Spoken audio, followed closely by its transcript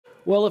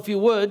Well, if you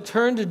would,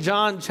 turn to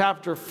John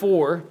chapter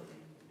 4.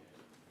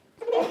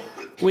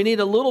 We need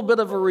a little bit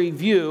of a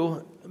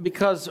review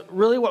because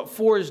really what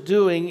 4 is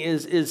doing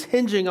is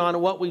hinging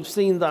on what we've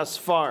seen thus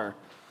far.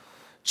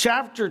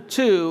 Chapter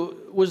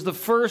 2 was the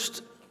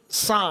first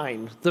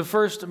sign, the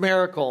first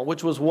miracle,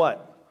 which was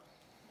what?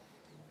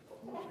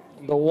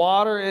 The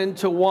water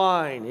into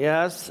wine.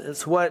 Yes,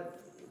 it's what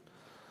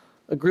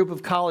a group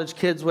of college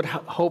kids would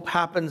hope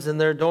happens in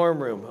their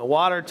dorm room. A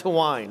water to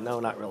wine. No,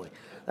 not really.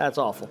 That's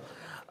awful.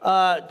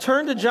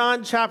 Turn to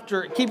John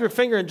chapter, keep your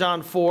finger in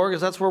John 4,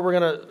 because that's where we're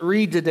going to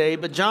read today.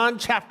 But John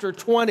chapter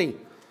 20.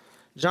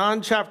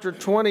 John chapter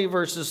 20,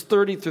 verses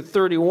 30 through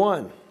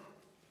 31.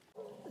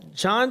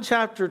 John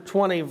chapter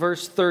 20,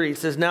 verse 30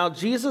 says, "Now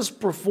Jesus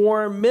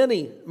performed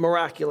many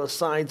miraculous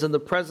signs in the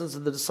presence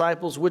of the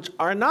disciples, which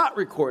are not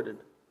recorded.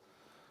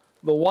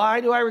 But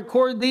why do I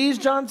record these?"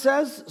 John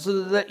says,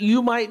 "so that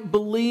you might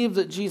believe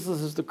that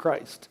Jesus is the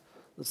Christ,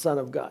 the Son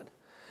of God."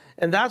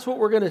 And that's what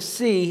we're going to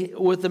see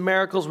with the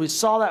miracles. We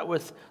saw that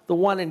with the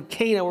one in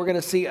Cana. We're going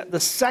to see the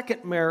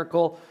second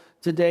miracle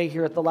today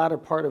here at the latter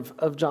part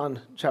of John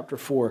chapter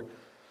 4.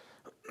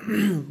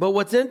 But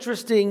what's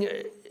interesting,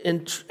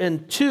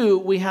 in 2,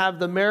 we have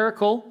the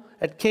miracle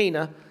at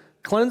Cana,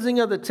 cleansing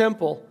of the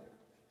temple.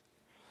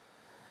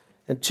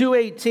 In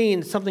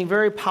 2:18, something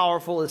very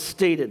powerful is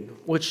stated,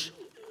 which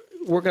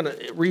we're going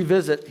to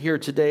revisit here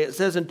today. It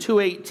says in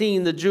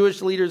 2:18, the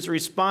Jewish leaders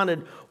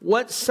responded,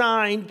 "What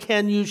sign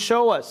can you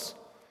show us?"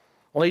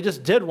 Well, he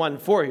just did one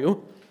for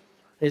you.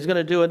 He's going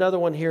to do another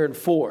one here in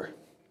 4.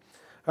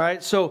 All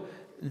right, so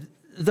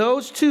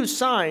those two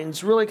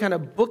signs really kind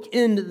of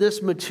bookend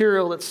this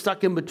material that's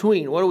stuck in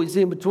between. What do we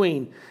see in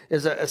between?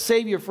 Is a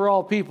Savior for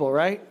all people,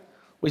 right?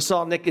 We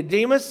saw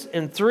Nicodemus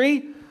in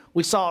 3.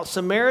 We saw a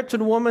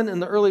Samaritan woman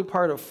in the early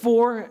part of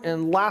 4.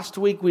 And last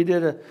week we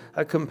did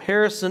a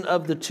comparison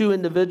of the two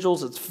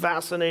individuals. It's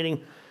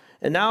fascinating.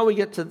 And now we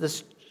get to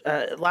this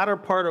latter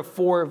part of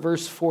 4,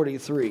 verse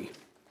 43.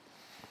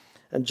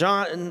 And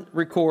John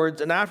records,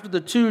 "And after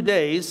the 2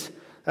 days,"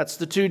 that's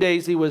the 2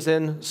 days he was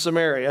in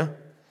Samaria,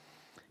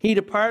 "he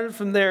departed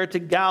from there to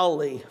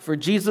Galilee, for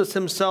Jesus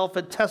himself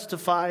had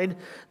testified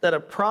that a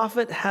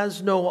prophet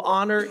has no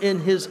honor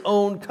in his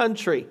own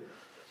country."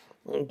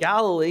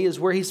 Galilee is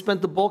where he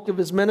spent the bulk of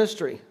his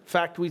ministry. In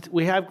fact,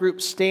 we have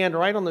groups stand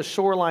right on the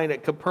shoreline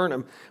at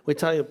Capernaum. We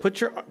tell you,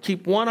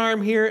 keep one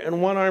arm here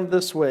and one arm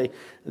this way.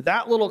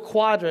 That little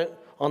quadrant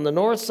on the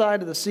north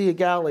side of the Sea of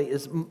Galilee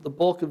is the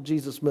bulk of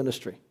Jesus'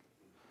 ministry.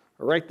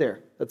 Right there.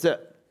 That's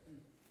it.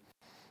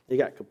 You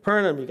got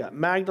Capernaum, you got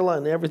Magdala,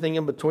 and everything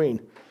in between.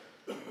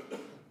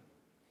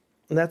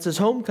 And that's his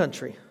home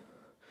country.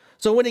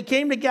 So when he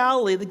came to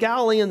Galilee, the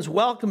Galileans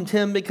welcomed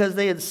him because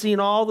they had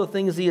seen all the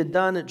things he had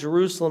done at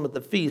Jerusalem at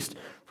the feast,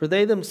 for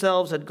they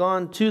themselves had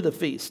gone to the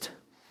feast.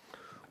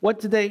 What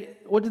did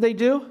they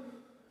do?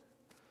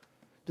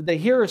 Did they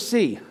hear or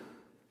see?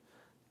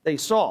 They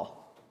saw.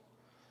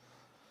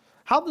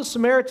 How did the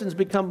Samaritans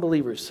become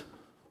believers?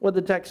 What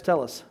did the text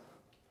tell us?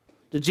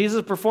 Did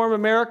Jesus perform a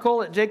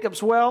miracle at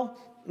Jacob's well?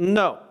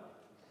 No.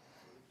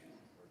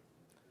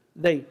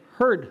 They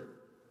heard.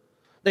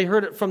 They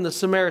heard it from the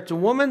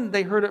Samaritan woman.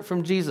 They heard it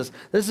from Jesus.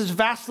 This is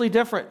vastly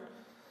different.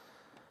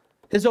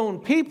 His own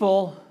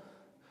people,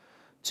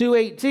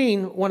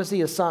 2:18, want to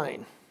see a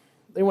sign.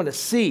 They want to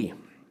see.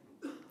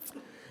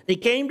 He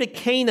came to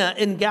Cana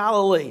in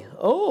Galilee.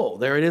 Oh,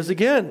 there it is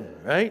again,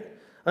 right?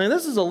 I mean,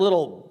 this is a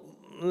little,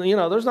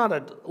 there's not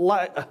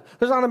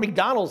a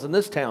McDonald's in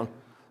this town.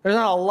 There's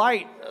not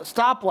a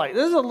stoplight.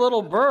 This is a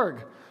little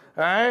burg.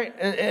 All right,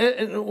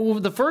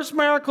 and the first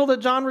miracle that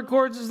John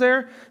records is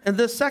there, and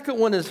the second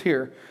one is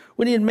here.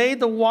 When he had made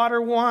the water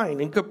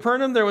wine. In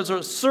Capernaum, there was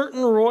a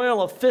certain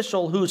royal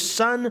official whose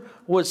son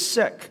was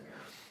sick.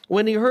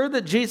 When he heard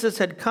that Jesus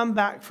had come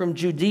back from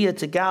Judea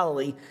to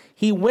Galilee,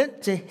 he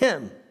went to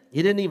him.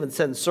 He didn't even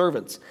send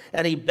servants.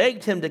 And he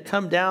begged him to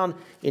come down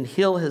and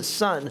heal his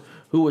son,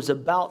 who was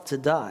about to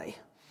die.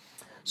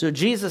 So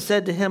Jesus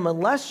said to him,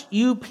 "Unless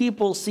you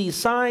people see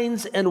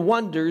signs and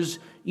wonders,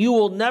 you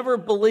will never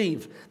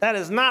believe." That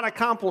is not a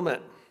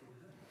compliment,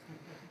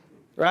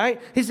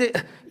 right?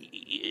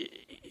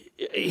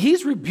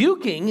 He's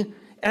rebuking,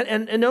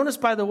 and notice,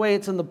 by the way,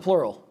 it's in the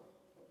plural.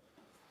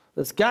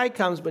 This guy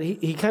comes, but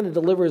he kind of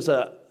delivers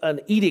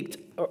an edict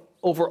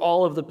over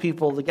all of the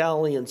people, the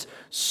Galileans.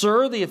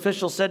 "Sir," the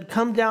official said,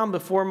 "come down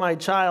before my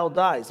child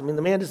dies." I mean,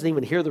 the man doesn't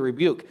even hear the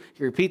rebuke.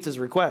 He repeats his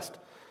request.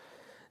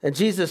 And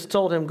Jesus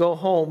told him, "Go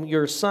home,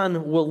 your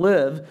son will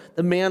live."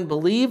 The man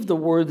believed the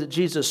word that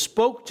Jesus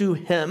spoke to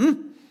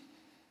him.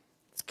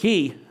 It's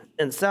key.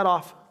 And set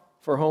off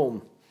for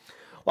home.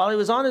 While he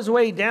was on his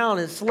way down,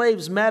 his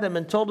slaves met him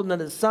and told him that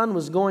his son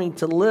was going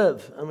to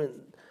live. I mean,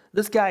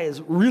 this guy is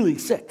really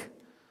sick.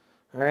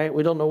 All right,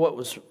 we don't know what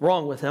was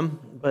wrong with him,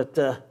 but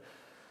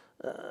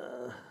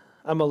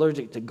I'm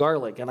allergic to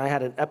garlic, and I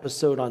had an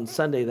episode on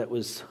Sunday that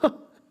was,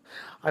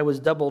 I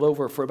was doubled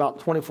over for about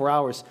 24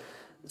 hours.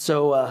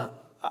 So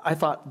I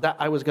thought that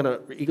I was going to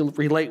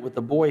relate with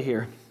the boy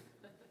here.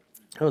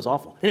 That was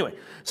awful. Anyway,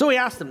 so we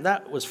asked him.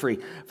 That was free.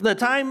 From the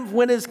time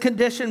when his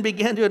condition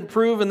began to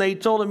improve, and they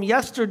told him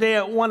yesterday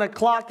at 1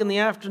 o'clock in the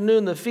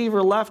afternoon, the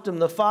fever left him.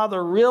 The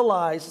father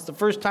realized, it's the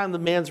first time the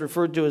man's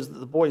referred to as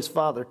the boy's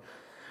father,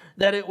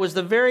 that it was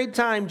the very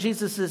time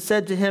Jesus had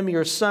said to him,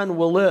 your son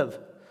will live.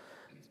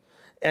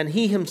 And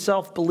he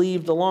himself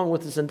believed along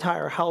with his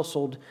entire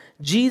household.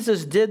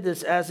 Jesus did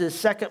this as his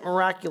second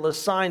miraculous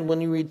sign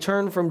when he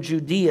returned from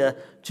Judea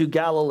to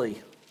Galilee.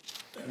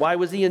 Why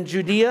was he in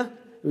Judea?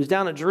 He was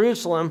down at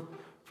Jerusalem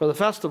for the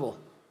festival,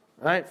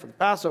 right? For the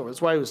Passover.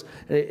 That's why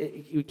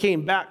he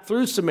came back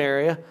through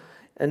Samaria,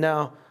 and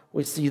now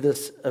we see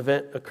this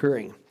event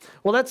occurring.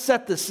 Well, let's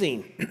set the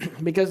scene,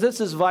 because this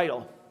is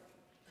vital.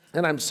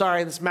 And I'm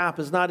sorry, this map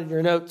is not in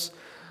your notes,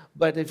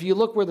 but if you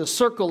look where the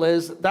circle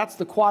is, that's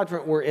the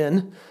quadrant we're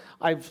in.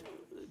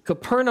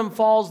 Capernaum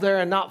falls there,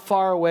 and not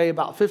far away,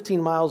 about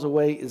 15 miles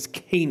away, is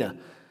Cana.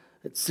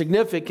 It's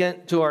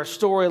significant to our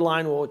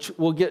storyline, which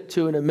we'll get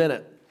to in a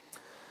minute.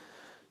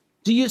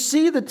 Do you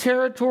see the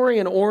territory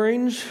in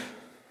orange?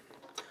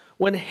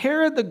 When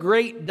Herod the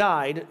Great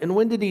died, and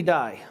when did he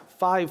die?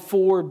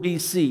 5-4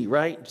 BC,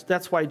 right?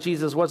 That's why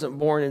Jesus wasn't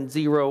born in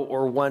 0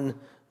 or 1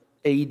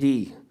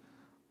 AD.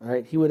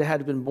 Right? He would have had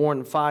to been born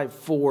in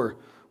 5-4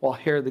 while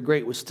Herod the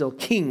Great was still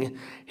king.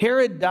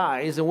 Herod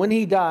dies, and when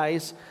he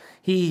dies,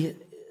 he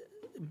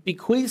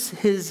bequeaths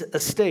his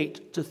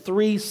estate to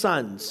 3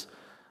 sons.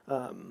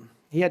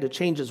 He had to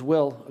change his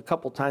will a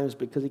couple times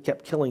because he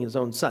kept killing his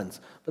own sons.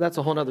 But that's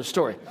a whole other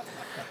story.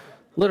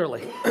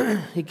 Literally.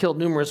 He killed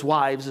numerous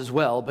wives as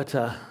well, but,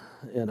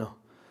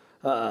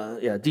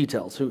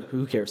 details.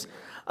 Who cares?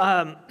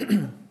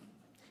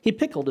 He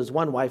pickled his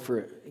one wife,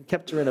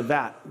 kept her in a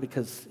vat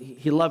because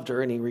he loved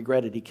her and he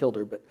regretted he killed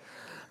her. But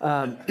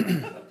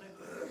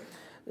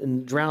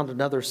and drowned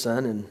another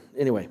son. And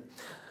anyway,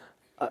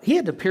 he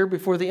had to appear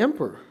before the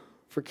emperor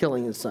for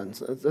killing his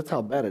sons. That's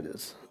how bad it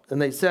is.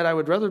 And they said, I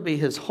would rather be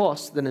his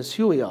hos than his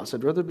huios.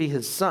 I'd rather be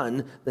his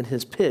son than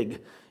his pig.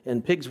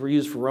 And pigs were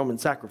used for Roman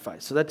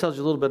sacrifice. So that tells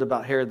you a little bit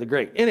about Herod the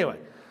Great. Anyway,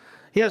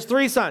 he has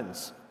 3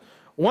 sons.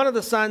 One of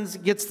the sons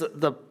gets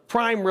the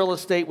prime real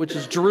estate, which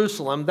is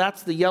Jerusalem.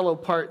 That's the yellow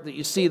part that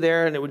you see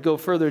there, and it would go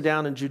further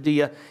down in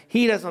Judea.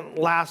 He doesn't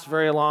last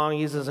very long.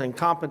 He's as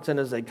incompetent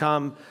as they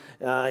come.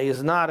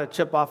 He's not a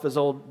chip off his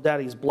old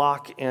daddy's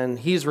block, and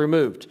he's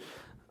removed.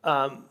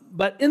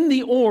 But in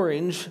the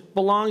orange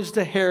belongs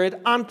to Herod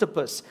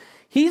Antipas.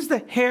 He's the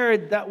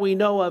Herod that we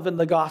know of in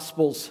the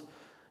Gospels.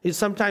 He's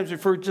sometimes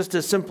referred just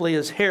as simply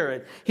as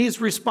Herod.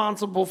 He's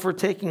responsible for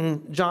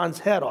taking John's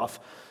head off,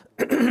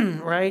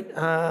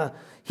 right?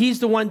 He's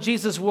the one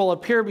Jesus will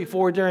appear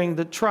before during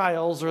the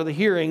trials or the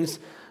hearings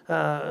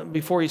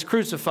before he's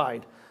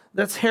crucified.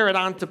 That's Herod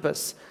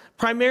Antipas.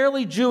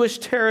 Primarily Jewish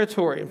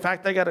territory. In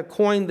fact, I got a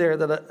coin there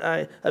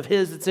of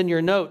his that's in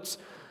your notes.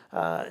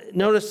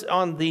 Notice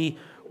on the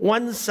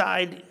one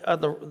side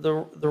of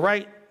the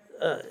right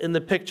in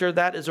the picture,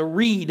 that is a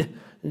reed.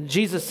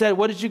 Jesus said,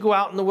 what did you go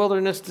out in the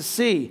wilderness to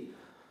see?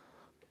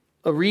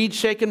 A reed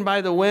shaken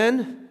by the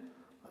wind?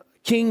 A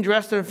king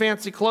dressed in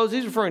fancy clothes?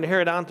 He's referring to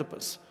Herod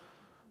Antipas.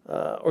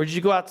 Or did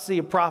you go out to see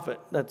a prophet?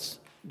 That's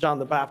John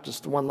the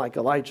Baptist, the one like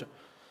Elijah.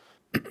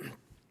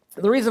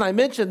 The reason I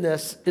mention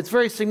this, it's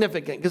very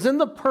significant, because in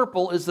the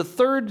purple is the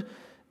third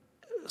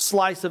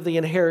slice of the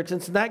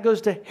inheritance, and that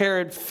goes to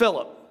Herod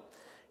Philip.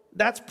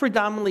 That's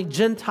predominantly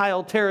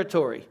Gentile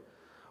territory.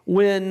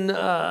 When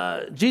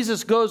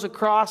Jesus goes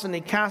across and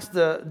he casts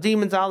the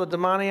demons out of the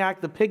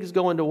demoniac, the pigs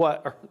go into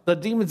what? Or the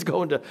demons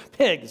go into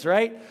pigs,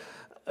 right?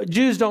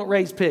 Jews don't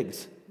raise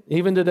pigs,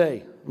 even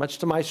today. Much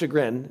to my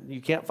chagrin, you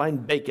can't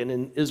find bacon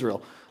in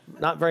Israel.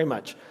 Not very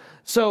much.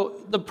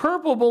 So the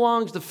purple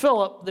belongs to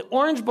Philip. The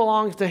orange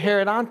belongs to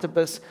Herod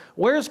Antipas.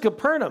 Where's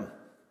Capernaum?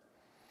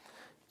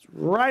 It's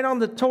right on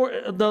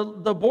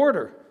the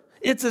border.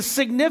 It's a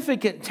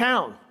significant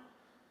town.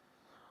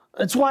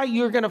 That's why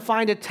you're going to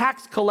find a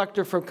tax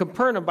collector from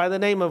Capernaum by the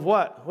name of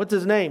what? What's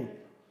his name?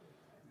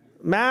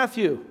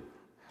 Matthew.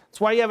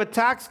 That's why you have a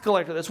tax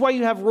collector. That's why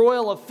you have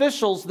royal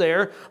officials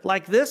there,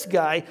 like this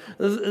guy.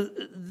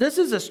 This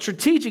is a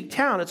strategic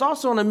town. It's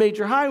also on a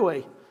major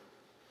highway.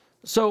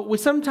 So we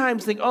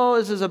sometimes think, oh,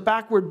 this is a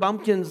backward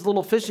bumpkin's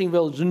little fishing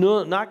village.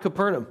 No, not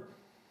Capernaum.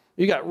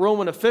 You got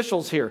Roman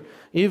officials here.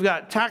 You've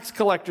got tax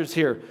collectors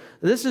here.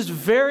 This is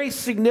very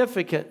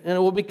significant, and it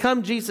will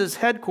become Jesus'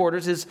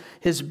 headquarters,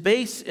 his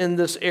base in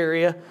this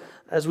area,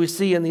 as we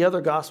see in the other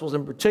Gospels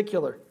in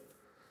particular.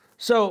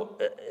 So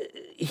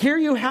here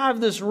you have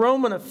this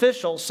Roman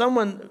official,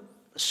 someone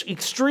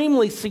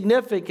extremely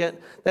significant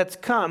that's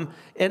come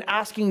and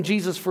asking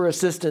Jesus for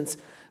assistance.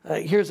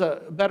 Here's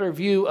a better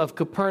view of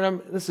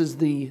Capernaum. This is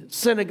the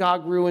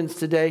synagogue ruins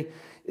today.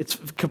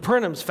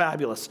 Capernaum's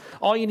fabulous.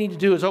 All you need to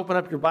do is open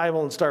up your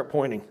Bible and start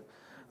pointing.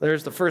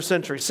 There's the first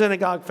century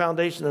synagogue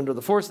foundation under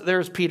the fourth.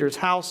 There's Peter's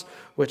house,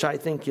 which I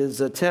think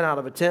is a 10 out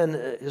of a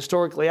 10,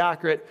 historically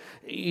accurate.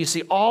 You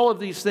see all of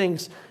these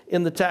things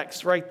in the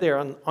text right there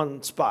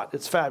on spot.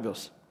 It's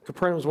fabulous.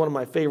 Capernaum is one of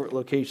my favorite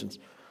locations.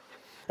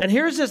 And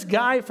here's this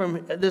guy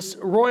from this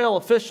royal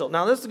official.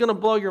 Now, this is going to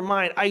blow your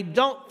mind. I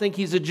don't think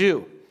he's a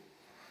Jew.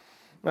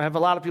 I have a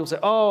lot of people say,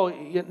 oh,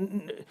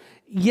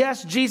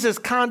 yes, Jesus'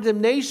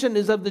 condemnation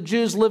is of the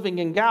Jews living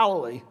in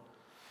Galilee,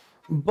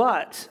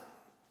 but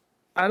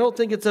I don't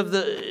think it's of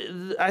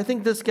I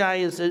think this guy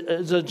is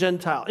a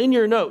Gentile. In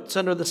your notes,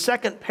 under the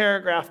second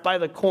paragraph by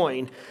the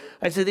coin,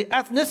 I say the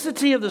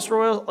ethnicity of this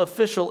royal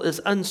official is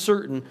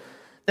uncertain.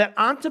 That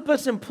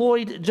Antipas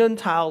employed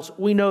Gentiles,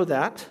 we know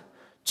that.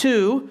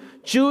 2,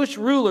 Jewish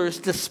rulers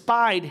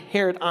despised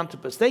Herod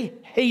Antipas. They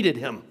hated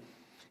him.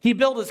 He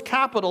built his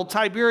capital,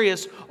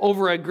 Tiberias,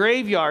 over a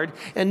graveyard,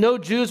 and no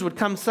Jews would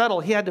come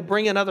settle. He had to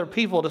bring in other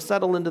people to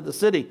settle into the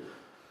city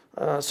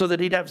so that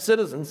he'd have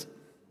citizens.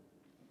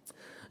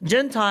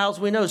 Gentiles,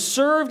 we know,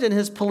 served in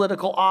his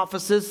political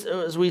offices,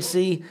 as we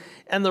see,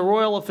 and the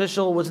royal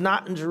official was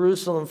not in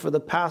Jerusalem for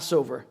the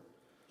Passover.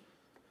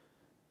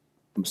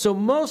 So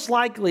most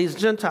likely he's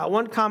Gentile.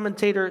 One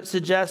commentator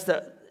suggests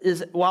that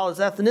while his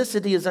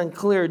ethnicity is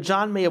unclear,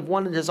 John may have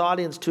wanted his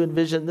audience to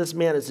envision this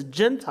man as a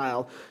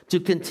Gentile to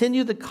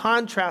continue the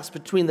contrast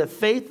between the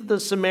faith of the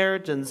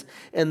Samaritans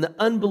and the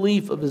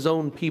unbelief of his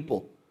own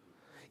people.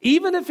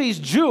 Even if he's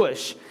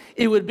Jewish,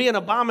 it would be an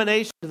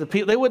abomination to the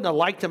people. They wouldn't have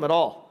liked him at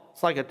all.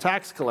 It's like a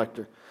tax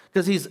collector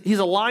because he's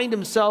aligned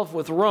himself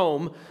with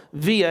Rome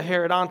via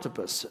Herod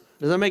Antipas.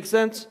 Does that make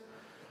sense?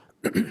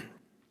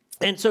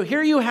 And so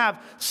here you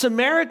have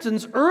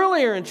Samaritans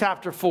earlier in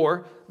chapter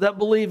 4 that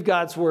believe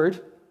God's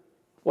word.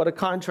 What a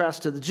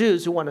contrast to the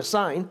Jews who want a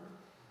sign,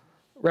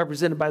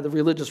 represented by the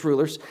religious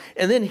rulers.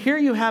 And then here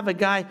you have a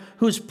guy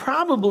who's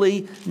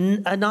probably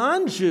a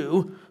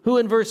non-Jew who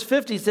in verse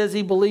 50 says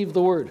he believed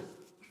the word.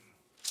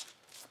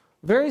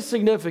 Very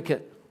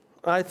significant,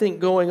 I think,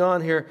 going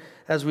on here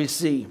as we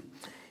see.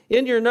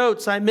 In your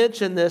notes, I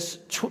mentioned this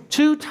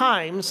 2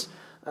 times.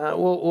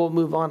 We'll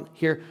move on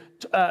here.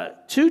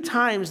 2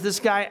 times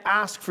this guy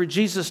asked for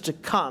Jesus to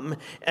come,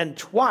 and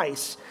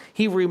twice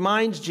he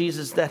reminds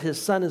Jesus that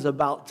his son is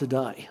about to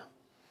die.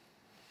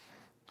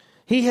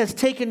 He has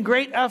taken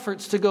great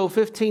efforts to go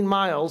 15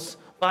 miles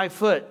by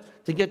foot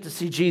to get to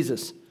see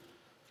Jesus.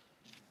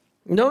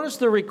 Notice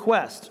the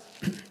request.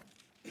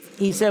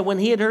 He said when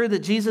he had heard that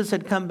Jesus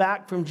had come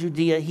back from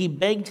Judea, he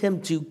begged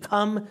him to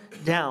come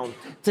down.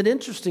 It's an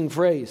interesting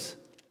phrase.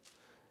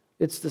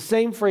 It's the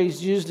same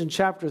phrase used in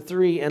chapter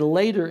 3 and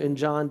later in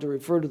John to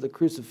refer to the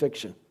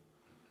crucifixion,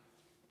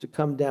 to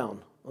come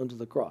down onto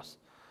the cross.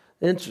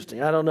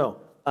 Interesting. I don't know.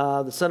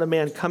 The Son of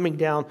Man coming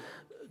down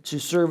to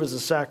serve as a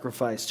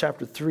sacrifice.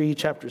 Chapter 3,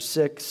 chapter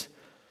 6.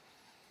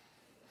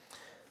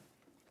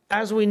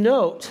 As we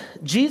note,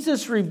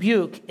 Jesus'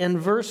 rebuke in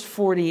verse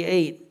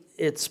 48,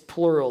 it's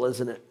plural,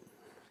 isn't it?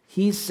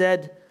 He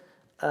said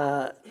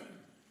to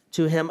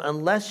him,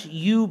 unless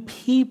you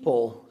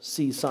people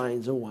see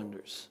signs and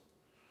wonders.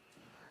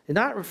 And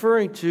not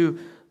referring to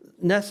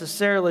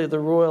necessarily the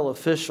royal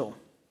official.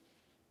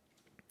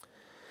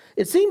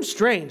 It seems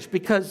strange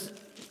because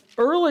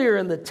earlier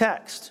in the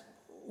text,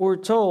 we're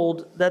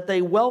told that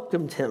they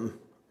welcomed him,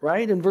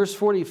 right? In verse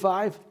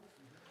 45.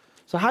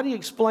 So how do you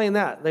explain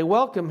that? They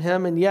welcome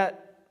him and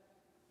yet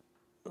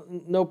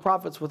no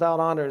prophet's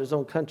without honor in his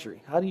own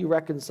country. How do you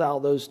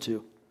reconcile those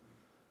two?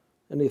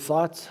 Any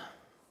thoughts?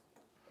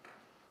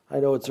 I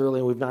know it's early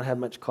and we've not had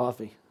much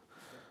coffee.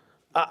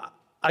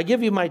 I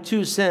give you my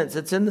 2 cents.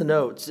 It's in the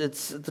notes.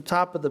 It's at the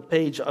top of the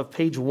page of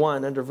page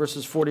 1 under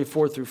verses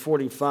 44 through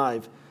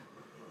 45.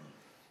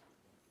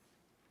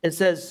 It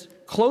says,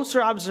 closer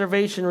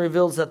observation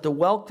reveals that the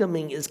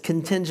welcoming is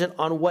contingent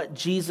on what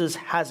Jesus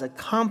has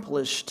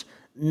accomplished,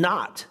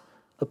 not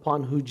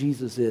upon who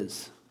Jesus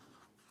is.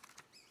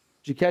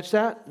 Did you catch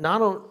that?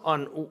 Not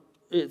on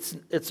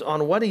it's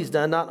on what he's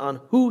done, not on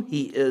who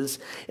he is.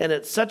 And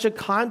it's such a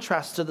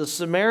contrast to the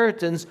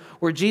Samaritans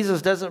where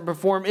Jesus doesn't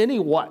perform any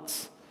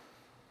whats.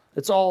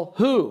 It's all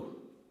who,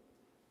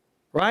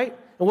 right?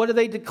 And what do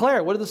they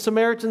declare? What do the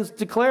Samaritans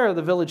declare of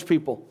the village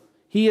people?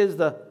 He is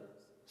the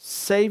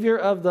Savior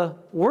of the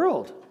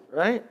world,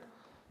 right?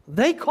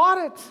 They caught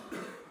it.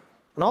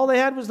 And all they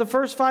had was the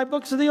first 5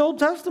 books of the Old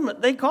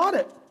Testament. They caught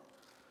it.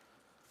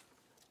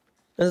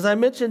 As I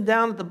mentioned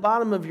down at the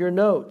bottom of your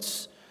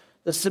notes,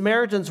 the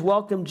Samaritans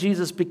welcomed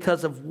Jesus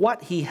because of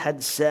what he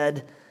had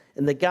said,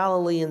 and the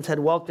Galileans had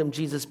welcomed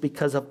Jesus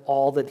because of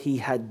all that he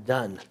had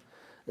done.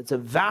 It's a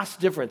vast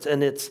difference,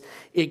 and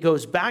it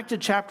goes back to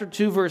chapter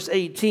 2, verse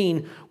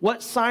 18.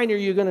 What sign are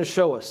you going to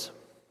show us?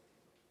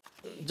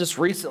 Just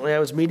recently, I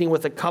was meeting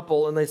with a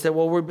couple, and they said,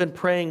 well, we've been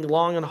praying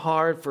long and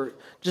hard for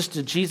just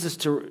to Jesus,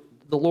 to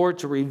the Lord,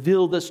 to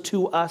reveal this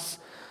to us.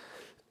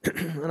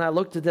 And I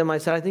looked at them, I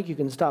said, I think you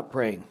can stop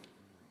praying.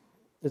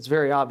 It's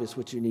very obvious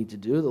what you need to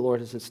do. The Lord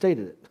has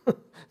stated it.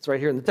 It's right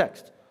here in the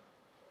text.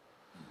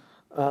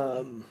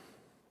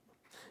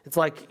 It's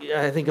like,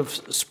 I think of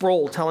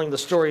Sproul telling the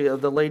story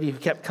of the lady who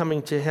kept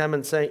coming to him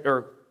and saying,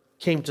 or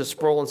came to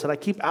Sproul and said, I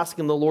keep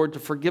asking the Lord to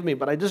forgive me,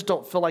 but I just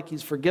don't feel like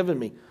he's forgiven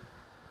me.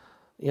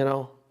 You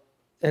know?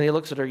 And he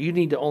looks at her, you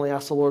need to only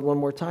ask the Lord one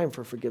more time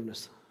for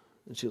forgiveness.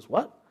 And she goes,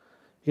 what?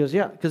 He goes,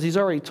 yeah, because he's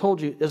already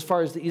told you, as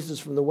far as the east is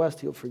from the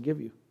west, he'll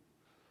forgive you.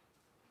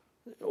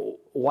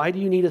 why do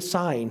you need a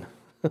sign?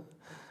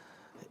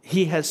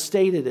 He has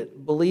stated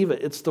it. Believe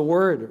it. It's the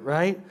word,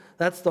 right?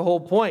 That's the whole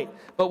point.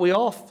 But we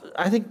all,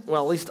 I think,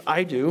 well, at least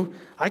I do,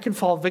 I can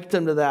fall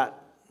victim to that.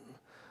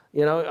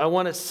 You know, I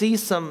want to see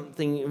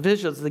something,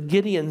 visuals, the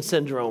Gideon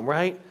syndrome,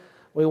 right?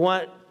 We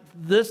want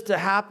this to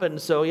happen.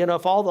 So, you know,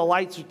 if all the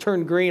lights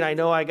turn green, I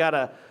know I got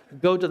to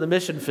go to the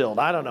mission field.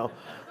 I don't know.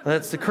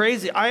 That's the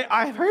crazy.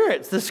 I've heard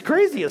it's this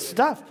craziest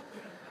stuff.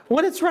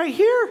 When it's right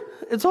here,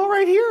 it's all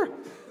right here.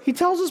 He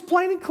tells us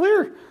plain and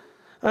clear.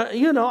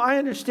 You know, I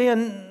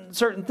understand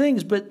certain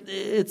things, but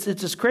it's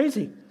just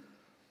crazy.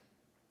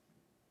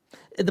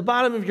 At the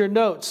bottom of your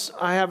notes,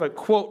 I have a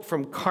quote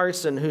from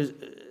Carson, who's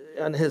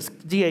on his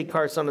D.A.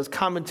 Carson, on his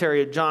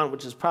commentary of John,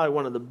 which is probably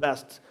one of the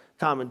best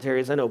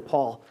commentaries. I know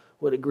Paul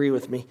would agree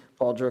with me,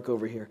 Paul Druk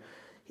over here.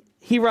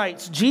 He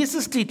writes,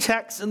 Jesus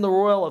detects in the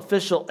royal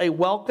official a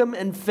welcome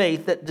and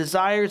faith that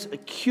desires a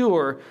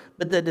cure,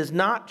 but that does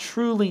not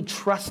truly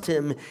trust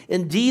him.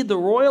 Indeed, the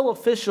royal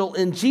official,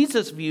 in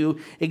Jesus' view,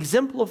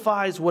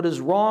 exemplifies what is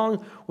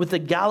wrong with the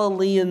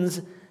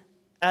Galileans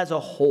as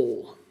a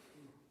whole.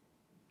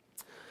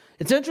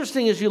 It's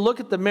interesting as you look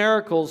at the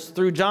miracles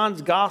through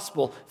John's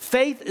gospel,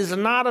 faith is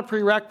not a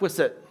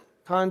prerequisite,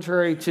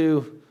 contrary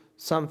to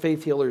some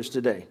faith healers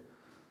today.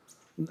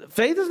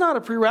 Faith is not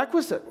a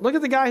prerequisite. Look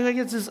at the guy who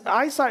gets his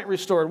eyesight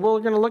restored. Well,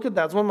 we're going to look at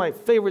that. It's one of my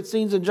favorite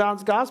scenes in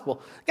John's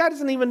gospel. The guy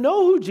doesn't even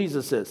know who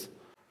Jesus is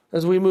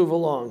as we move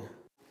along.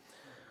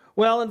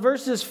 Well, in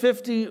verses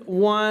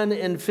 51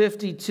 and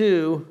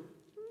 52,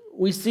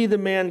 we see the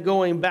man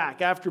going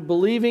back after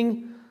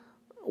believing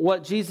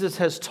what Jesus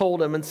has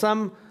told him. And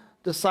some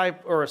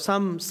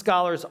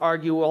scholars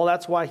argue, well,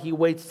 that's why he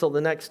waits till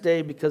the next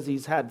day, because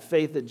he's had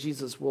faith that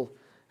Jesus will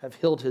have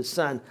healed his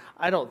son.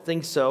 I don't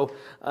think so.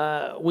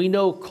 We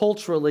know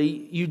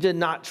culturally you did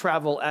not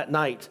travel at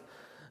night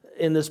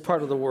in this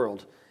part of the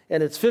world.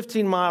 And it's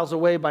 15 miles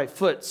away by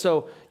foot.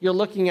 So you're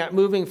looking at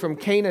moving from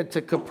Cana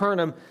to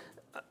Capernaum,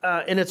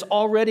 and it's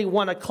already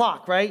 1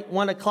 o'clock, right?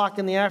 1 o'clock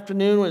in the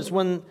afternoon is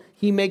when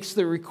he makes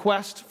the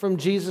request from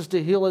Jesus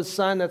to heal his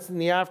son. That's in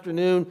the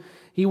afternoon.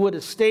 He would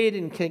have stayed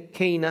in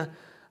Cana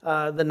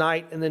the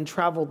night and then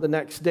traveled the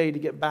next day to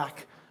get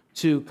back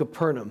to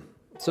Capernaum.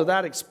 So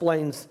that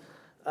explains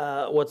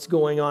what's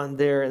going on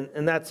there,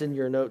 and that's in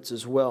your notes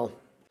as well.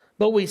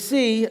 But we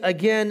see,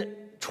 again,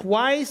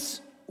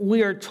 twice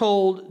we are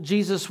told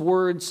Jesus'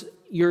 words,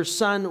 your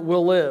son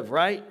will live,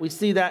 right? We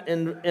see that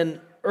in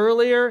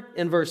earlier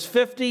in verse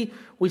 50.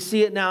 We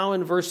see it now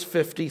in verse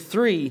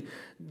 53.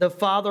 The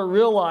father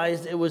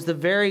realized it was the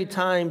very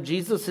time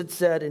Jesus had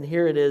said, and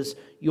here it is,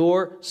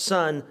 your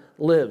son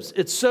lives.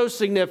 It's so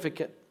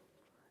significant.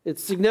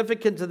 It's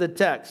significant to the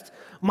text.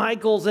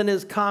 Michael's in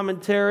his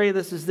commentary,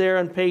 this is there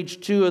on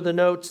page 2 of the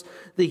notes,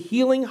 the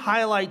healing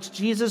highlights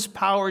Jesus'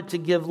 power to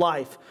give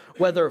life,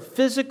 whether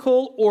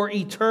physical or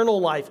eternal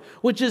life,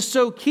 which is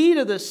so key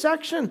to this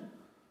section,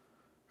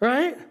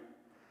 right?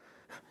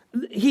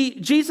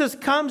 Jesus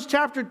comes,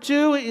 chapter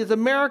 2, is a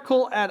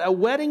miracle at a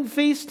wedding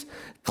feast,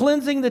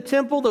 cleansing the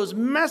temple, those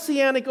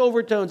messianic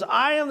overtones.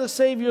 I am the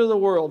Savior of the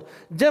world,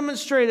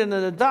 demonstrated in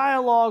a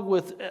dialogue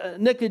with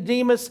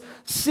Nicodemus,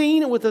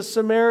 seen with a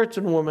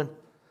Samaritan woman,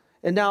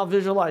 and now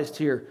visualized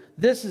here.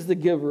 This is the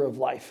giver of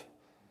life.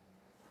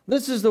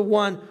 This is the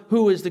one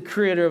who is the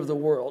creator of the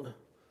world.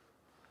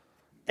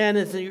 And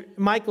as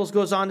Michaels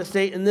goes on to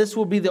state, and this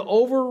will be the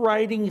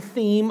overriding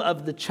theme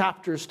of the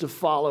chapters to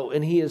follow,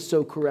 and he is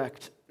so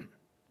correct.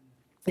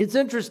 It's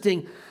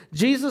interesting.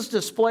 Jesus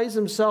displays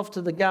himself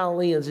to the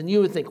Galileans, and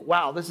you would think,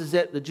 wow, this is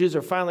it. The Jews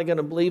are finally going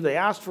to believe. They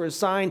asked for a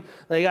sign.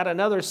 They got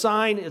another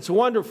sign. It's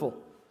wonderful.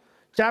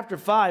 Chapter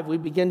 5, we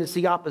begin to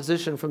see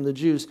opposition from the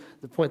Jews to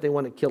the point they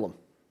want to kill him.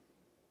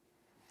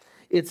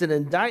 It's an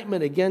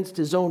indictment against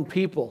his own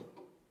people.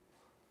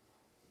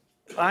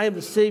 I am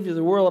the Savior of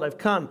the world. I've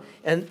come.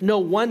 And no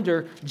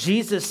wonder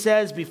Jesus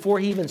says before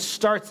he even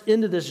starts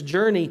into this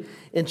journey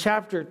in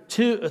chapter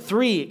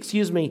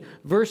 3,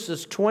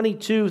 verses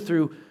 22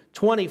 through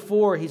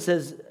 24, he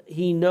says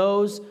he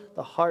knows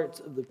the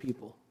hearts of the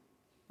people.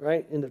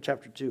 Right? End of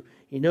chapter 2.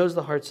 He knows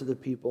the hearts of the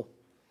people.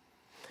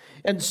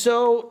 And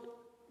so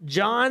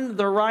John,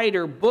 the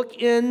writer,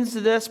 bookends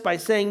this by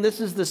saying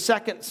this is the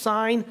second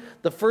sign.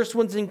 The first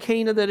one's in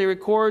Cana that he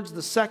records,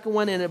 the second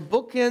one, and it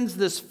bookends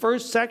this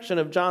first section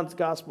of John's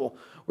gospel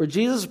where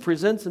Jesus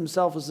presents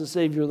himself as the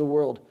Savior of the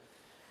world.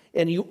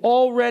 And you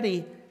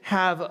already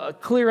have a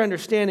clear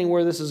understanding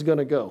where this is going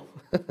to go.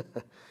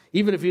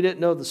 Even if you didn't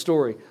know the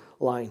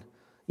storyline.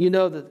 You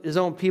know that his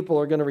own people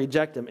are going to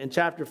reject him. In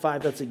chapter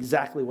 5, that's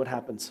exactly what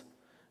happens.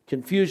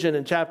 Confusion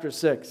in chapter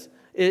 6.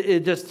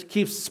 It just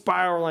keeps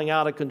spiraling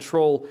out of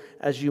control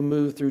as you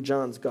move through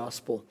John's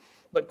gospel.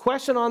 But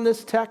question on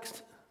this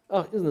text,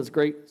 oh, isn't this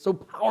great? So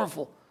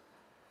powerful.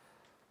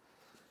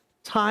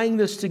 Tying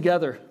this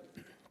together.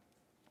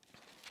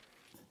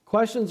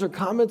 Questions or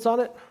comments on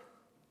it?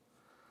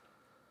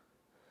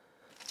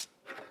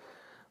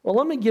 Well,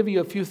 let me give you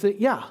a few things.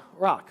 Yeah,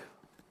 Rock.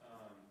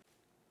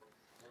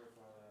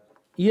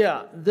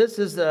 Yeah, this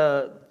is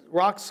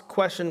Rock's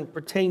question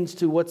pertains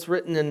to what's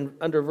written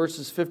under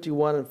verses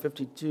 51 and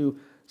 52.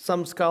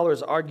 Some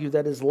scholars argue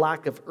that his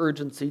lack of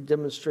urgency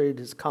demonstrated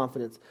his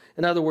confidence.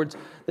 In other words,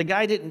 the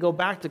guy didn't go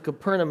back to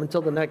Capernaum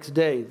until the next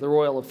day, the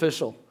royal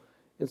official.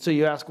 And so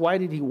you ask, why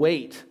did he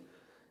wait?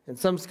 And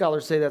some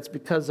scholars say that's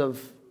because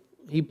of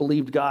he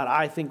believed God.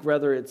 I think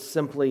rather it's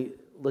simply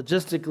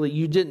logistically,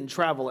 you didn't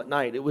travel at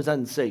night. It was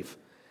unsafe,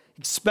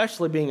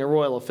 especially being a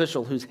royal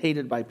official who's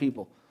hated by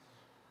people.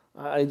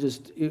 I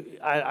just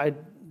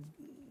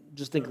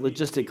think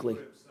logistically. He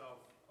put himself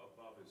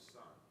above his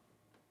son.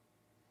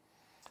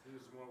 He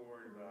was more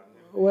worried about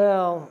him.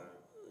 Well,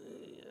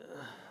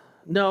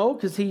 no,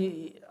 because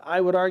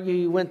I would argue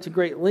he went to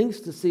great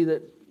lengths to see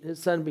that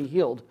his son be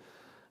healed.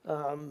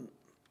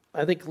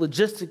 I think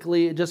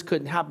logistically it just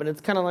couldn't happen.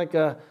 It's kind of like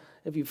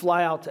if you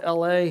fly out to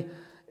L.A.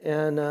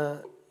 and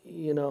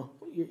you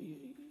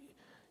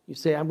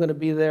say, I'm going to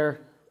be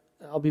there,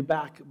 I'll be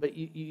back, but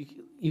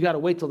you got to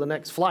wait till the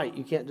next flight.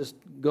 You can't just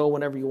go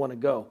whenever you want to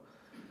go.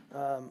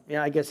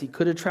 I guess he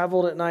could have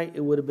traveled at night.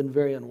 It would have been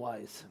very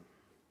unwise.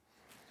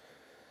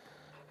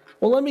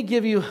 Well, let me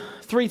give you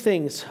 3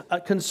 things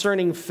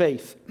concerning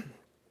faith.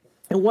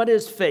 And what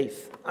is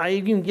faith? I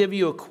even give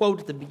you a quote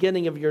at the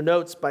beginning of your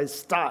notes by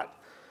Stott,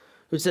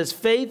 who says,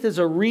 faith is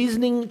a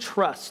reasoning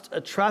trust,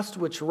 a trust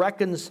which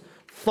reckons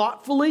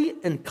thoughtfully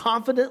and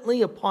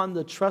confidently upon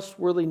the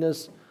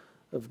trustworthiness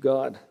of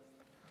God.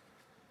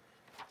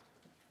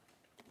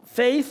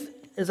 Faith,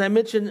 as I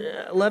mentioned,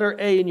 letter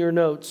A in your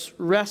notes,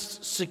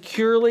 rests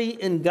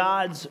securely in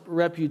God's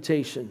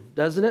reputation,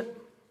 doesn't it?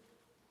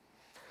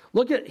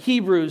 Look at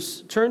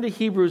Hebrews. Turn to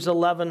Hebrews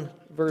 11,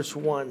 verse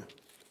 1.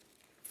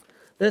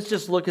 Let's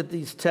just look at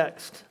these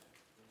texts.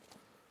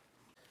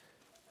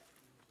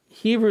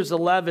 Hebrews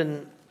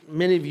 11,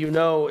 many of you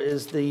know,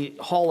 is the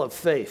hall of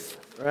faith,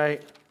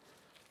 right?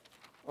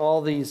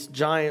 All these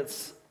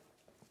giants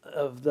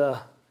of the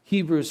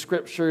Hebrew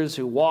scriptures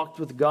who walked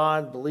with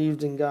God,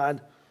 believed in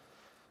God.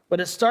 But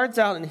it starts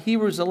out in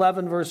Hebrews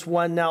 11, verse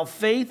 1. Now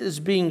faith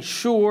is being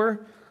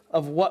sure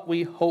of what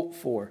we hope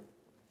for,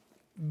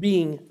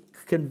 being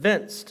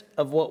convinced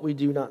of what we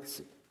do not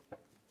see.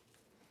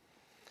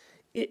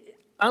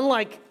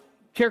 Unlike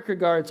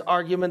Kierkegaard's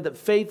argument that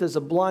faith is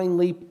a blind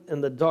leap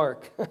in the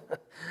dark,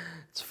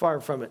 it's far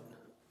from it.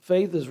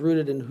 Faith is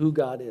rooted in who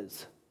God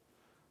is,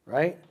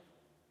 right?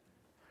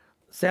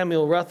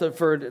 Samuel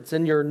Rutherford, it's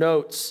in your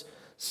notes,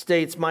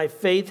 states, my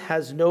faith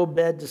has no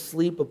bed to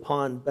sleep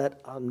upon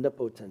but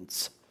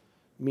omnipotence,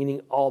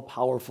 meaning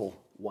all-powerful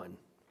one.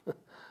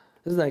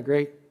 Isn't that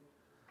great?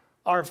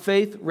 Our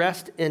faith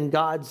rests in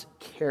God's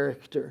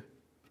character.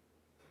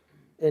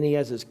 And he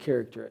has his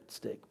character at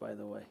stake, by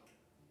the way,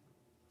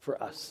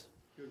 for us.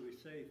 Should we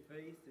say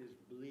faith is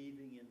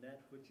believing in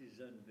that which is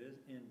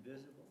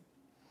invisible?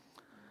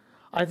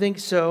 I think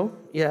so,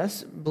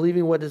 yes.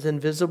 Believing what is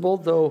invisible,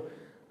 though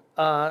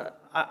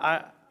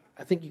I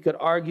think you could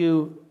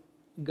argue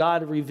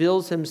God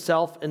reveals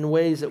himself in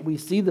ways that we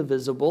see the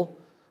visible,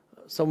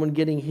 someone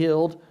getting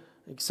healed,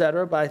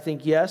 etc. But I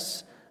think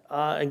yes,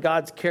 and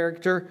God's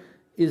character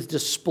is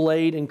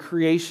displayed in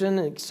creation,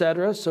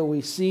 etc. So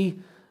we see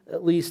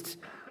at least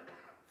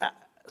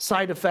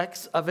side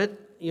effects of it,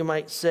 you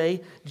might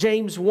say.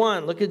 James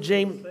 1, look at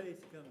James.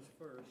 Faith comes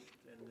first,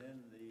 and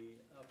then the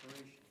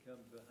operation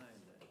comes behind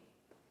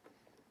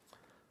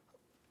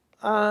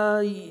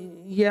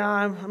that. Yeah,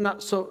 I'm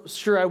not so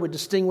sure I would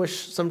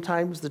distinguish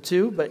sometimes the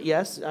two, but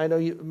yes, I know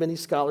many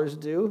scholars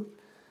do.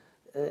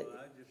 Well,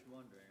 I'm just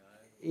wondering.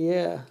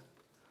 Yeah.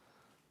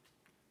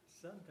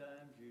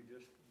 Sometimes you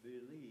just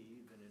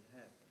believe and it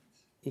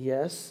happens.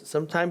 Yes,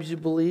 sometimes you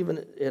believe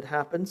and it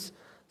happens.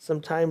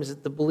 Sometimes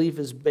the belief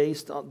is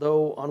based on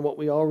what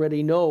we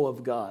already know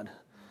of God.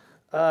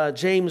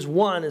 James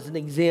 1 is an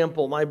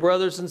example. My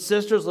brothers and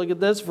sisters, look at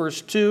this,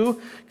 verse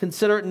 2.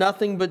 Consider it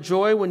nothing but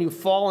joy when you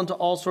fall into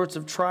all sorts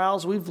of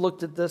trials. We've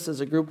looked at this as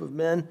a group of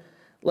men.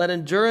 Let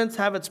endurance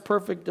have its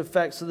perfect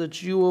effect so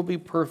that you will be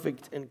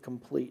perfect and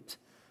complete.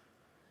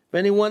 If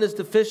anyone is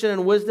deficient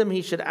in wisdom,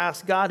 he should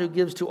ask God who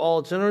gives to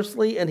all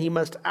generously, and he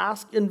must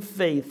ask in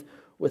faith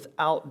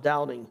without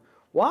doubting.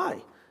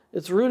 Why?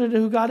 It's rooted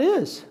in who God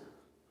is,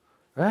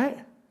 right?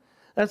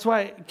 That's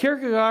why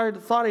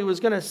Kierkegaard thought he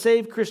was going to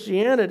save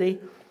Christianity,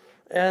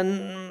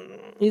 and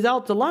he's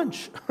out to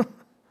lunch.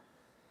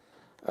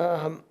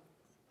 And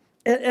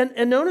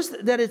notice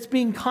that it's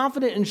being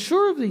confident and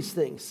sure of these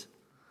things.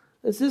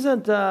 This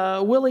isn't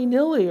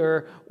willy-nilly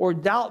or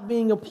doubt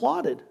being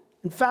applauded.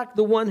 In fact,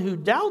 the one who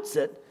doubts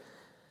it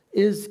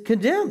is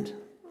condemned.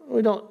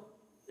 We don't.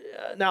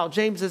 Now,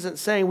 James isn't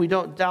saying we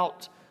don't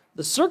doubt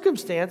the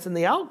circumstance and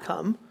the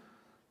outcome.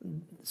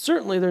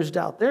 Certainly there's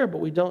doubt there, but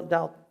we don't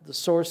doubt the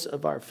source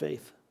of our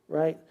faith,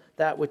 right?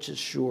 That which is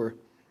sure.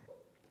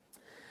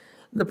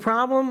 The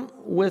problem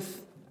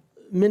with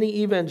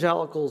many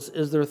evangelicals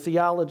is their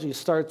theology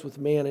starts with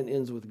man and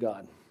ends with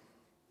God.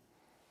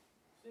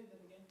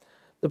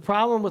 The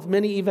problem with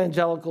many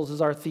evangelicals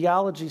is our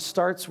theology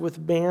starts with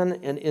man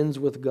and ends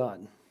with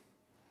God.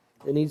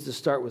 It needs to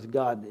start with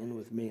God and end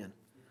with man.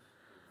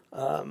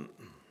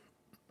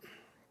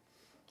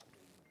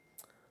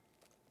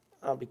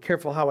 I'll be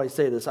careful how I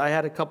say this. I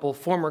had a couple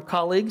former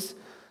colleagues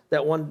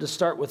that wanted to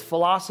start with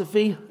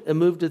philosophy and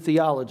move to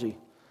theology.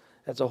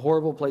 That's a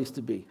horrible place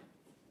to be.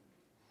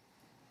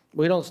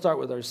 We don't start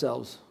with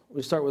ourselves.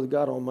 We start with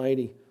God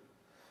Almighty.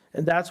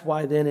 And that's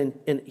why then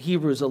in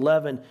Hebrews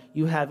 11,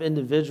 you have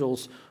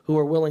individuals who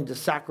are willing to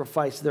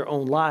sacrifice their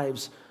own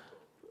lives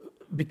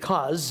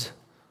because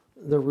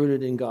they're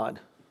rooted in God.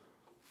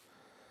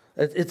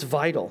 It's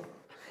vital.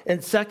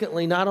 And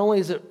secondly, not only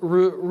is it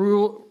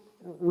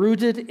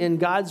rooted in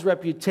God's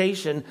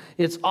reputation,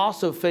 it's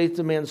also faith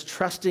demands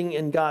trusting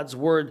in God's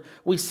word.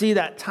 We see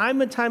that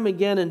time and time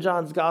again in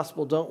John's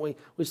gospel, don't we?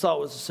 We saw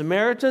it with the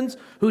Samaritans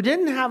who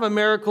didn't have a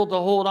miracle to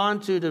hold on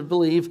to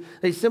believe.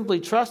 They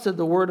simply trusted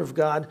the word of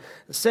God.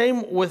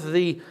 Same with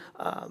the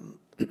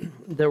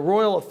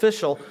royal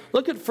official.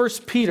 Look at 1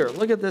 Peter.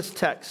 Look at this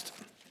text.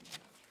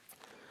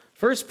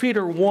 1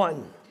 Peter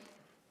 1,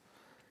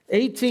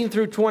 18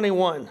 through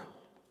 21.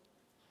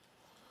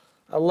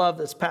 I love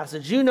this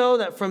passage. You know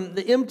that from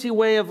the empty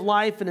way of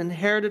life and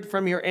inherited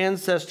from your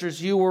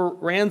ancestors, you were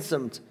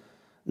ransomed,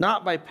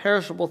 not by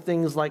perishable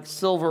things like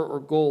silver or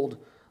gold,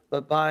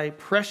 but by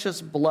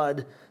precious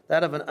blood,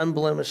 that of an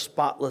unblemished,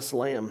 spotless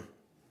lamb.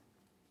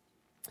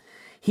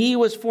 He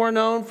was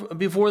foreknown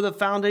before the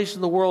foundation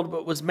of the world,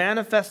 but was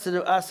manifested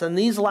to us in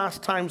these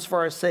last times for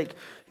our sake.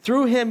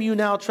 Through him you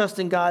now trust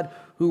in God,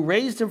 who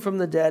raised him from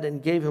the dead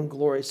and gave him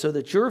glory, so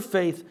that your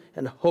faith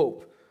and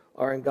hope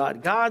are in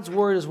God. God's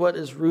word is what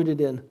is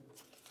rooted in.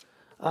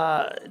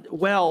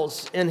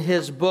 Wells, in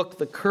his book,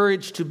 The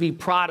Courage to be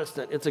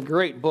Protestant, it's a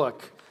great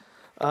book.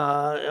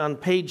 On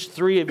page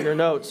 3 of your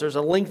notes, there's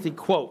a lengthy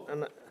quote.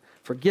 And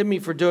forgive me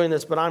for doing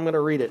this, but I'm going to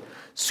read it.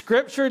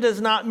 Scripture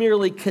does not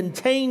merely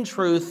contain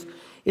truth.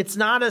 It's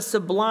not a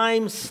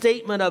sublime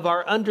statement of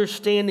our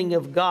understanding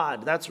of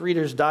God. That's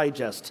Reader's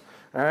Digest.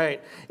 All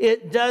right.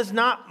 It does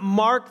not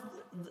mark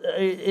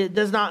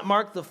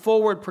the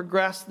forward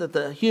progress that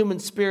the human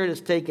spirit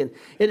has taken.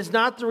 It is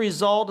not the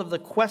result of the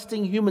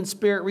questing human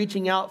spirit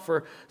reaching out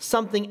for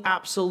something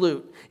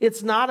absolute.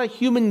 It's not a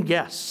human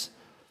guess.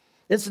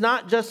 It's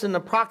not just an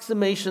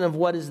approximation of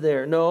what is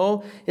there.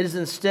 No, it is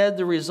instead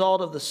the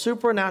result of the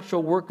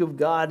supernatural work of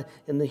God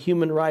in the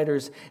human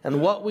writers.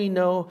 And what we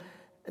now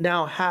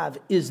have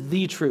is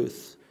the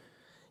truth.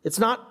 It's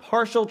not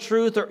partial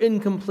truth or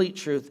incomplete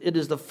truth. It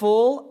is the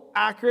full,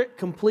 accurate,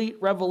 complete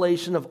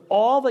revelation of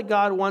all that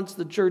God wants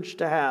the church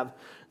to have.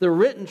 The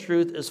written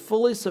truth is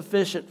fully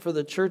sufficient for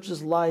the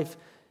church's life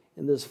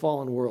in this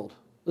fallen world.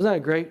 Isn't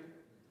that great?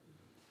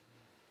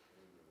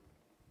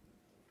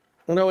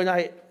 I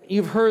know,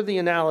 you've heard the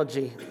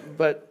analogy,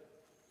 but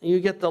you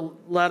get the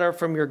letter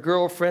from your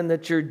girlfriend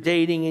that you're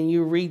dating and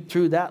you read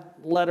through that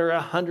letter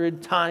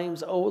 100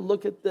 times. Oh,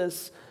 look at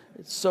this.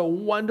 It's so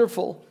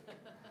wonderful.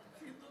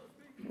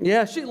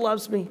 Yeah, she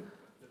loves me.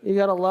 You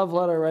got a love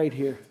letter right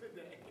here.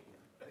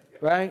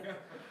 Right?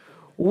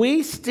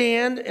 We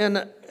stand in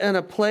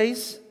a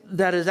place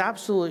that is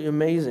absolutely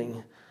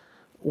amazing.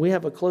 We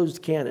have a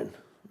closed canon.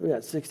 We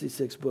got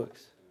 66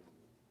 books.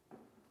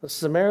 The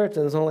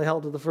Samaritans only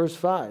held to the first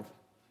 5.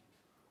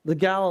 The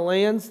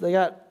Galileans, they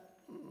got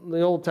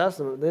the Old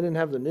Testament. They didn't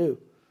have the New.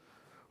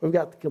 We've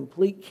got the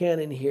complete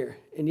canon here.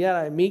 And yet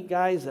I meet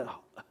guys that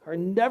are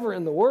never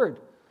in the Word.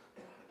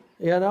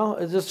 You know,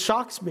 it just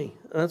shocks me.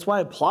 And that's why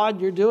I applaud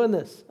you're doing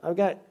this. I've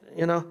got,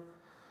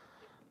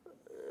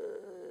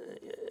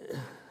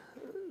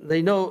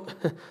 they know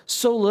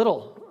so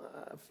little.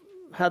 I've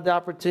had the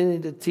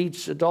opportunity to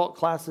teach adult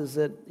classes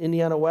at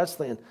Indiana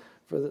Wesleyan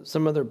for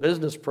some of their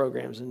business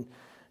programs. And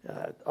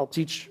I'll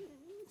teach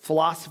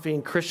philosophy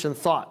and Christian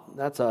thought.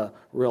 That's a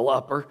real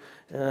upper.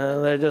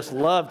 They just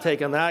love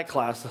taking that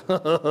class.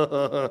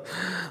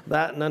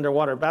 That and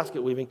underwater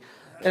basket weaving.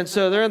 And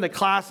so they're in the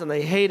class and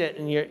they hate it.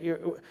 And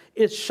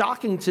it's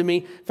shocking to me.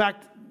 In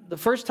fact, the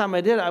first time I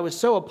did it, I was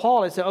so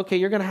appalled. I said, okay,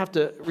 you're going to have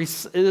to,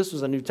 this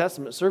was a New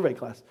Testament survey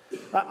class.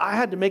 I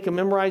had to make them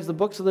memorize the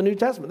books of the New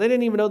Testament. They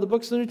didn't even know the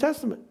books of the New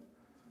Testament.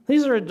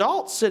 These are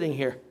adults sitting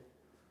here.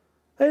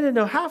 They didn't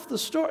know half the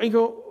story. You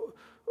go,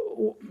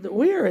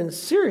 we are in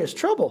serious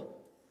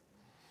trouble.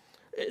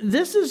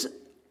 This is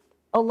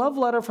a love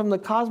letter from the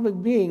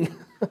cosmic being,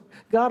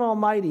 God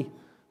Almighty,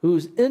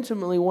 who's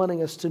intimately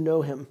wanting us to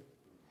know him.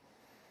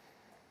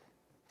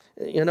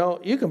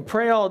 You can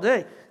pray all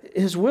day.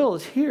 His will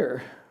is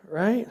here,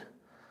 right?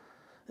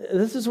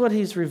 This is what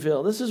he's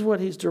revealed. This is what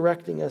he's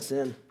directing us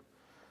in.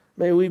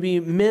 May we be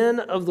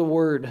men of the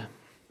word.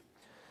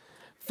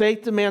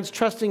 Faith demands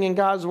trusting in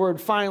God's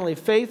word. Finally,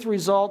 faith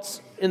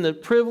results in the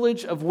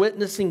privilege of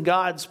witnessing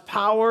God's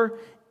power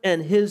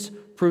and his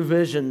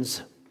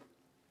provisions.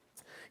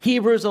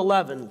 Hebrews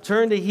 11.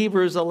 Turn to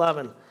Hebrews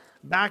 11.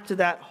 Back to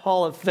that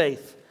hall of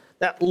faith,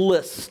 that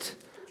list.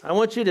 I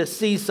want you to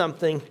see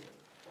something.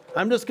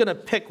 I'm just going to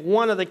pick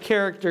one of the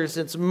characters.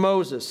 It's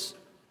Moses.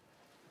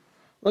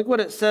 Look what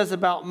it says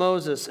about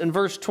Moses in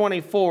verse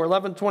 24,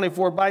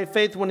 11:24. By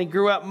faith, when he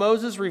grew up,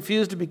 Moses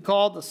refused to be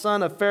called the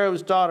son of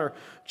Pharaoh's daughter,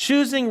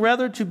 choosing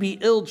rather to be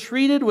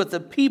ill-treated with the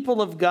people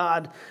of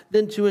God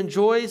than to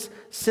enjoy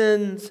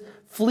sin's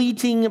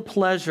fleeting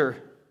pleasure.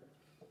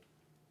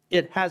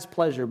 It has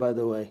pleasure, by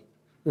the way.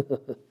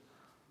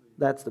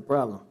 That's the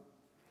problem.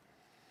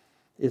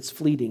 It's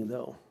fleeting,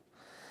 though.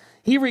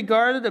 He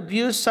regarded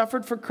abuse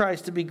suffered for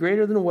Christ to be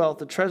greater than wealth,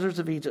 the treasures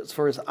of Egypt,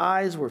 for his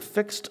eyes were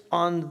fixed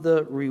on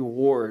the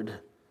reward.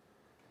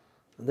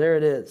 There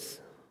it is.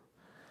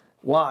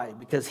 Why?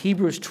 Because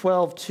Hebrews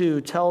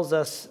 12:2 tells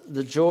us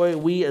the joy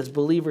we as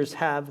believers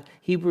have.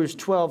 Hebrews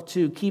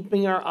 12:2,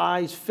 keeping our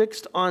eyes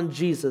fixed on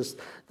Jesus,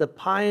 the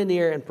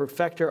pioneer and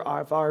perfecter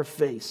of our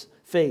faith.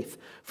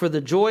 For the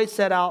joy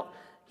set out,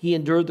 he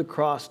endured the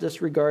cross,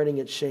 disregarding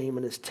its shame,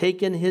 and has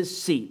taken his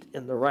seat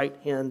in the right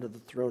hand of the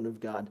throne of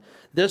God.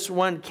 This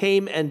one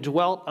came and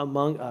dwelt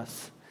among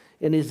us,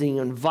 and is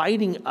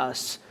inviting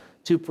us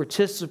to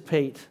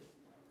participate,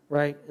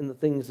 right, in the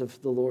things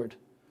of the Lord.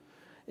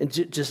 And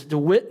just to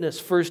witness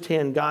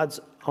firsthand God's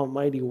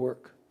almighty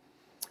work.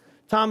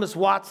 Thomas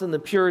Watson, the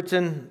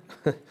Puritan,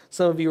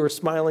 some of you are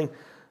smiling.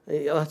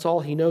 That's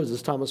all he knows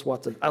is Thomas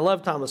Watson. I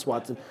love Thomas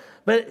Watson.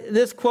 But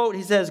this quote,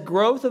 he says,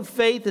 growth of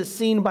faith is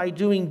seen by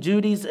doing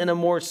duties in a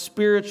more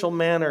spiritual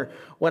manner.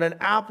 When an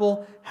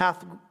apple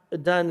hath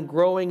done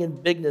growing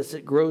in bigness,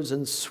 it grows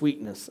in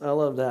sweetness. I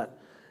love that.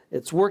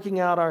 It's working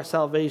out our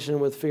salvation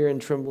with fear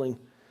and trembling.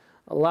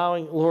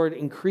 Allowing, Lord,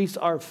 increase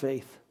our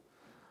faith.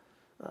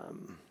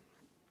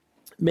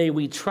 May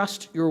we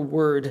trust your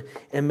word,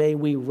 and may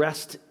we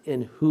rest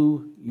in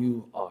who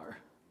you are,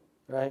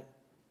 right?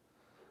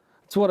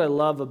 That's what I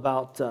love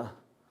about,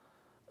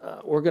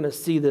 we're going to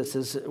see this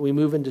as we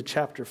move into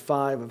chapter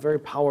 5, a very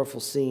powerful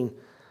scene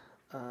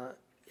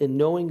in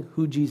knowing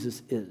who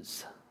Jesus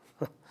is.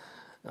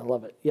 I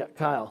love it. Yeah,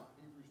 Kyle.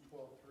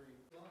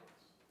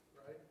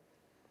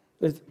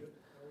 Hebrews 12:3,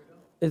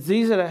 it's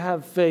easy to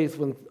have faith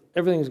when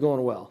everything's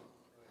going well.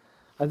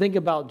 I think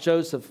about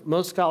Joseph.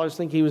 Most scholars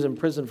think he was in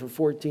prison for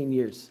 14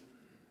 years.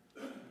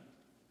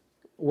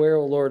 Where,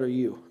 O Lord, are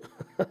you?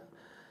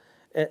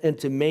 And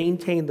to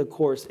maintain the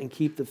course and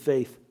keep the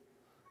faith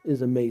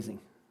is amazing,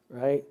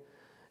 right?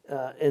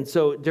 And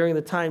so during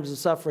the times of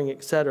suffering,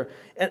 etc.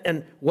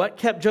 And what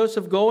kept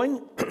Joseph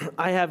going?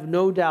 I have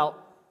no doubt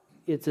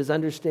it's his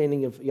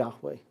understanding of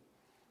Yahweh.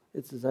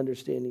 It's his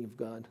understanding of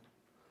God.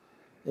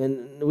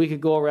 And we could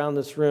go around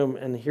this room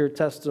and hear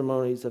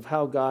testimonies of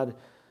how God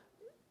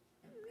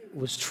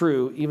was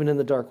true even in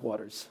the dark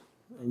waters.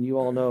 And you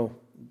all know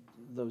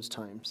those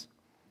times.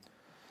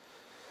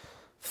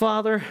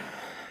 Father,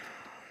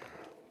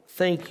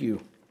 thank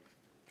you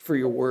for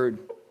your word.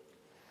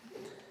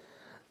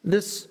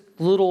 This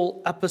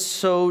little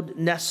episode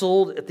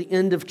nestled at the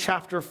end of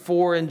chapter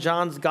 4 in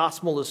John's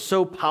gospel is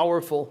so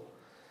powerful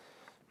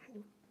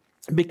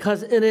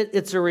because in it,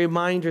 it's a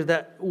reminder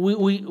that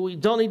we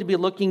don't need to be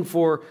looking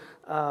for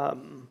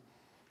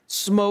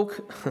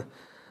smoke,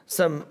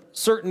 some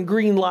certain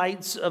green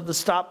lights of the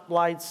stop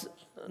lights.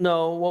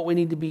 No, what we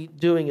need to be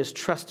doing is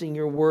trusting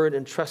your word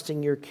and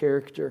trusting your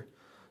character.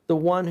 The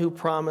one who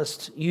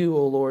promised you,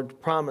 O Lord,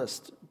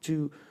 promised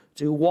to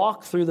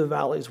walk through the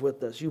valleys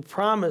with us. You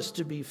promised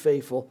to be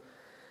faithful.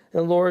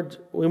 And Lord,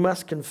 we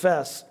must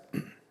confess,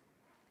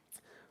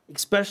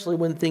 especially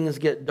when things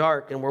get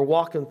dark and we're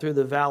walking through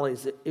the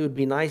valleys, it would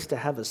be nice to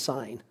have a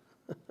sign.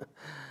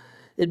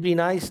 It'd be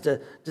nice to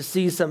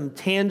see some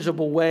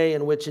tangible way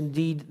in which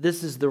indeed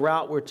this is the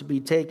route we're to be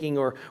taking,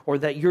 or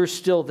that you're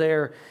still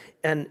there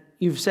and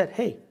you've said,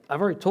 hey, I've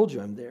already told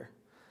you I'm there.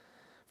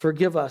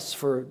 Forgive us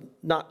for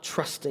not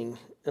trusting.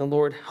 And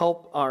Lord,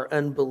 help our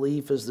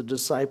unbelief as the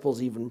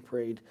disciples even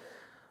prayed.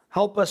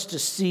 Help us to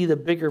see the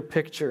bigger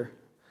picture.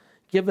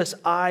 Give us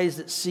eyes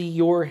that see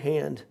your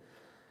hand.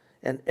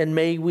 And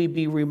may we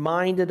be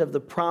reminded of the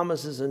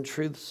promises and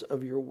truths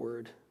of your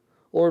word.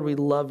 Lord, we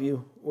love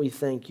you. We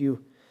thank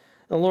you.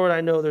 And Lord,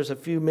 I know there's a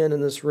few men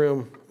in this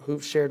room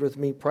who've shared with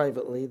me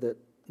privately that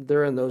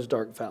they're in those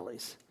dark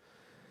valleys.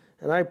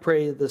 And I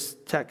pray this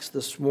text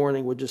this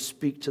morning would just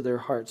speak to their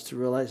hearts to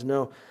realize,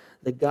 no,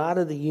 the God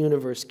of the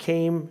universe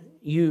came,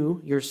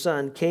 your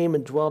son, came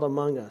and dwelt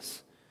among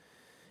us.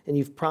 And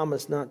you've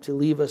promised not to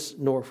leave us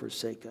nor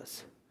forsake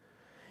us.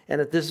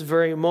 And at this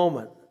very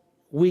moment,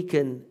 we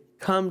can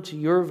come to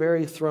your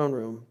very throne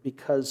room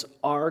because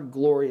our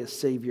glorious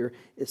Savior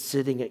is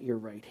sitting at your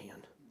right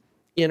hand,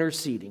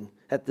 interceding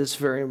at this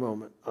very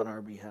moment on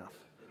our behalf.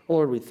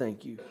 Lord, we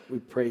thank you. We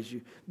praise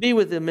you. Be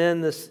with the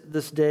men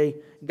this day.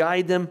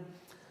 Guide them.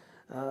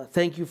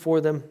 Thank you for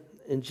them.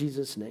 In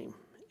Jesus' name,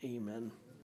 amen.